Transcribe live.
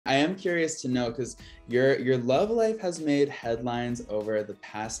I am curious to know, because your love life has made headlines over the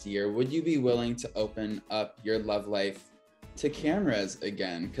past year. Would you be willing to open up your love life to cameras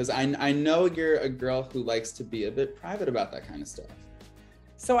again? Because I know you're a girl who likes to be a bit private about that kind of stuff.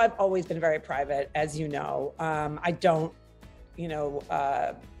 So I've always been very private, as you know. I don't,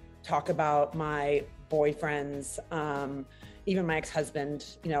 talk about my boyfriends, even my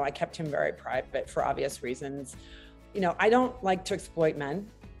ex-husband. I kept him very private for obvious reasons. I don't like to exploit men.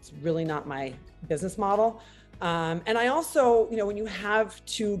 It's really not my business model. And I also, when you have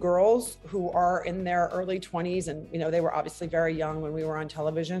two girls who are in their early 20s and, they were obviously very young when we were on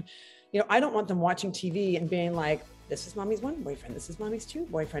television, I don't want them watching TV and being like, this is mommy's one boyfriend, this is mommy's two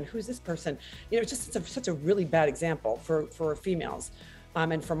boyfriend, who's this person? It's just such a really bad example for females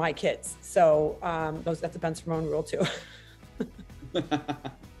and for my kids. So that's a Bensimon rule too.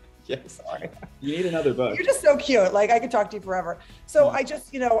 Yes. Sorry. You need another book. You're just so cute. Like I could talk to you forever. So I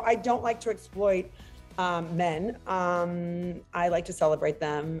just, I don't like to exploit men. I like to celebrate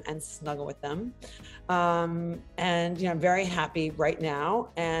them and snuggle with them. And, I'm very happy right now.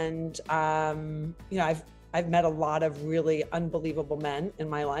 And, I've met a lot of really unbelievable men in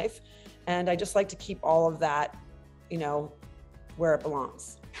my life. And I just like to keep all of that, where it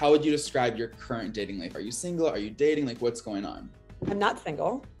belongs. How would you describe your current dating life? Are you single? Are you dating? Like, what's going on? I'm not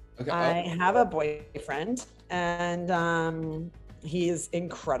single. Okay. I have a boyfriend, and he is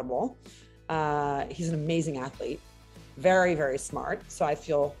incredible. He's an amazing athlete, very, very smart. So I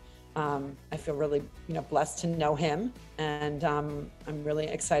feel really, blessed to know him, and I'm really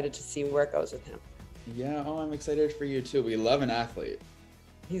excited to see where it goes with him. Yeah. Oh, I'm excited for you too. We love an athlete.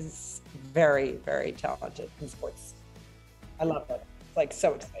 He's very, very talented in sports. I love it. It's like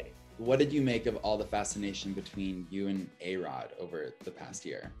so exciting. What did you make of all the fascination between you and A-Rod over the past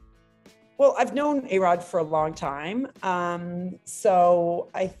year? Well, I've known A-Rod for a long time. So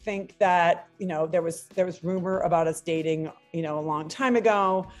I think that, there was rumor about us dating, a long time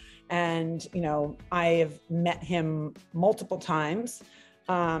ago. And, I have met him multiple times.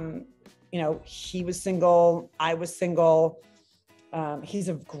 He was single, I was single. He's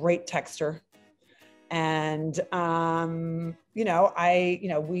a great texter. And,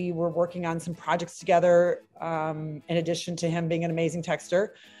 we were working on some projects together, in addition to him being an amazing texter.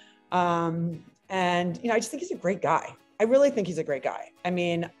 And, I just think he's a great guy. I really think he's a great guy. I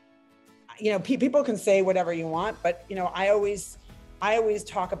mean, people can say whatever you want, but, I always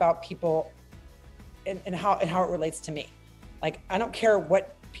talk about people and how it relates to me. Like, I don't care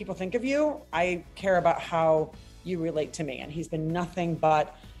what people think of you. I care about how you relate to me. And he's been nothing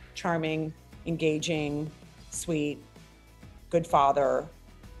but charming, engaging, sweet, good father.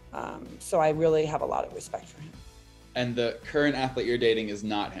 So I really have a lot of respect for him. And the current athlete you're dating is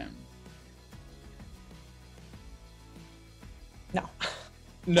not him? No.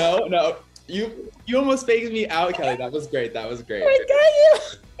 No. You almost faked me out, Kelly. That was great. That was great. I got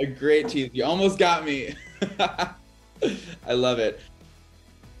you. A great tease. You almost got me. I love it.